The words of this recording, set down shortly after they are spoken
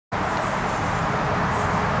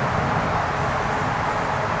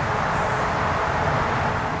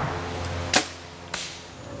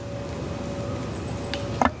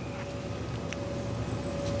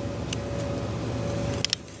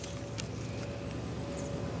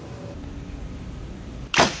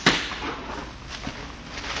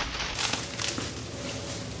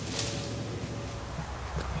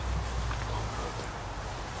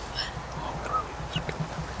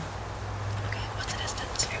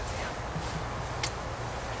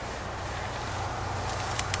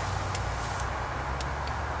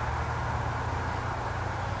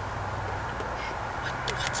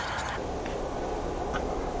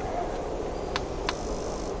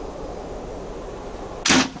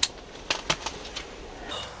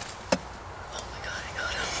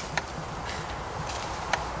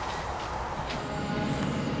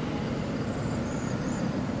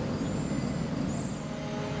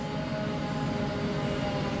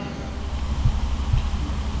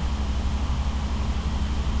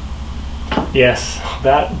Yes,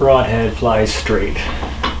 that broadhead flies straight.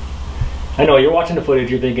 I know you're watching the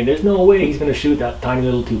footage, you're thinking there's no way he's going to shoot that tiny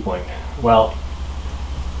little 2-point. Well,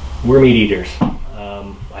 we're meat eaters.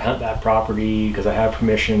 I hunt that property because I have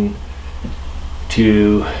permission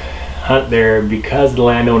to hunt there because the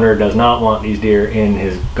landowner does not want these deer in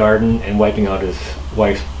his garden and wiping out his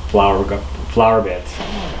wife's flower beds.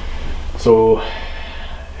 So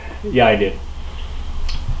yeah, I did.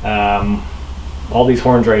 All these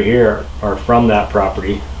horns right here are from that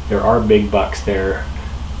property. There are big bucks there,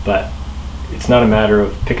 but it's not a matter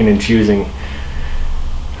of picking and choosing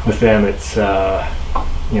with them. It's you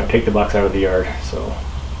know, take the bucks out of the yard. So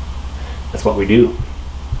that's what we do.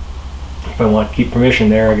 If I want to keep permission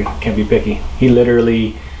there, I can't be picky. He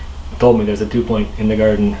literally told me there's a 2-point in the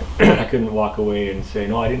garden. I couldn't walk away and say,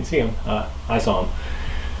 no, I didn't see him. I saw him.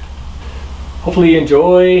 Hopefully you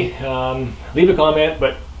enjoy. Leave a comment,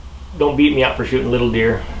 but don't beat me up for shooting little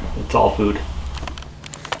deer. It's all food.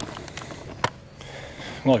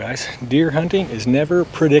 Well guys, deer hunting is never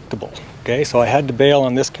predictable. Okay, so I had to bail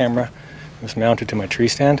on this camera. It was mounted to my tree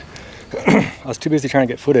stand. I was too busy trying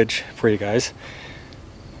to get footage for you guys.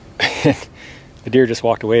 The deer just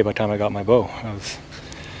walked away by the time I got my bow. I was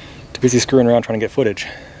too busy screwing around trying to get footage.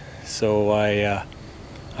 So I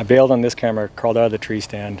bailed on this camera, crawled out of the tree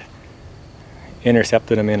stand,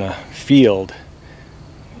 intercepted him in a field.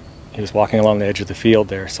 He was walking along the edge of the field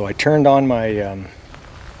there. So I turned on my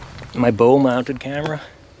my bow mounted camera.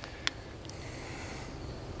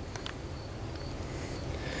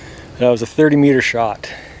 That was a 30-meter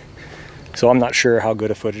shot. So I'm not sure how good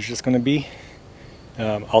a footage it's going to be.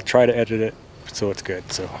 I'll try to edit it so it's good.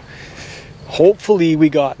 So hopefully we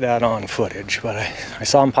got that on footage, but I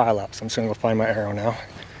saw him pile up, so I'm just going to go find my arrow now.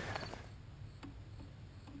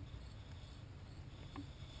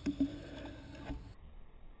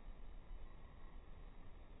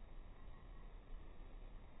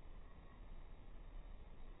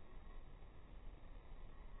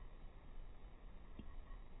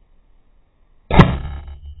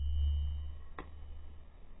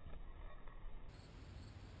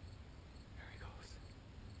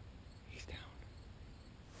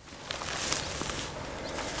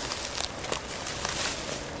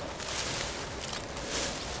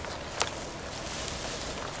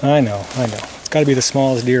 I know. It's got to be the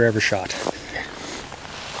smallest deer ever shot.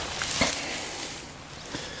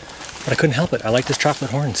 But I couldn't help it. I like his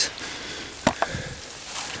chocolate horns.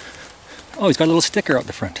 Oh, he's got a little sticker out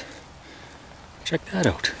the front. Check that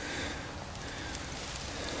out.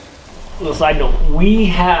 A little side note. We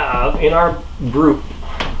have, in our group,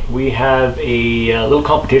 we have a little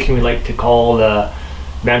competition we like to call the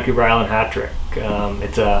Vancouver Island Hattrick.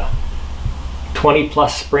 It's a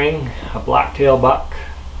 20-plus spring, a black-tail buck,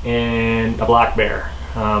 and a black bear.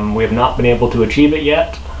 We have not been able to achieve it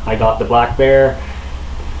yet. I got the black bear,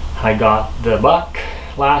 I got the buck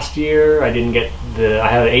last year. I didn't get I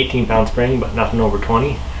had an 18-pound spring, but nothing over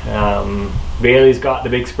 20. Bailey's got the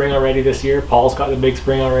big spring already this year. Paul's got the big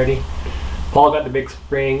spring already. Paul got the big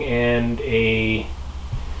spring and a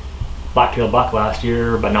black-tailed buck last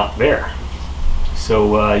year, but not the bear.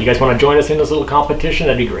 So you guys want to join us in this little competition?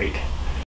 That'd be great.